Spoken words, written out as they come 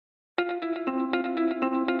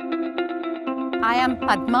I am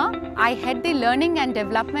Padma. I head the Learning and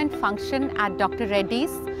Development function at Dr.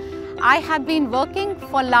 Reddy's. I have been working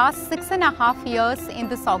for last 6.5 years in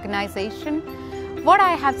this organization. What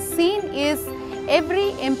I have seen is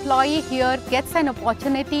every employee here gets an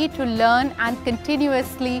opportunity to learn and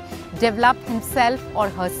continuously develop himself or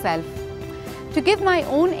herself. To give my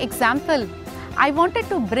own example, I wanted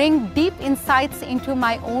to bring deep insights into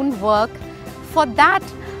my own work. For that,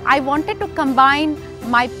 I wanted to combine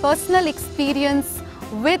my personal experience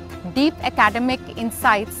with deep academic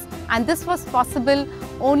insights, and this was possible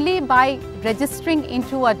only by registering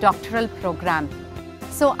into a doctoral program.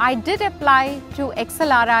 So I did apply to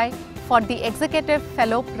XLRI for the Executive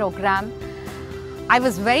Fellow program. I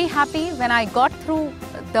was very happy when I got through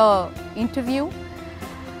the interview,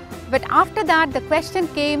 but after that the question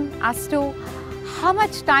came as to how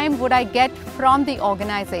much time would I get from the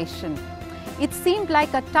organization. It seemed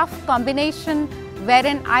like a tough combination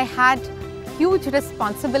wherein I had huge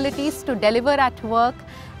responsibilities to deliver at work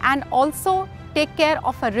and also take care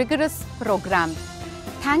of a rigorous program.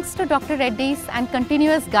 Thanks to Dr. Reddy's and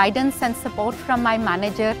continuous guidance and support from my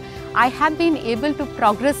manager, I have been able to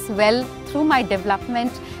progress well through my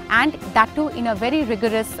development, and that too in a very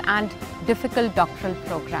rigorous and difficult doctoral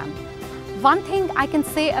program. One thing I can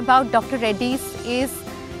say about Dr. Reddy's is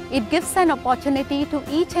it gives an opportunity to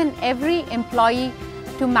each and every employee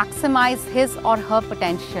to maximize his or her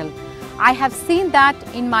potential. I have seen that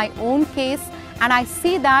in my own case, and I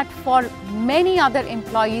see that for many other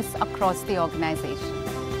employees across the organization.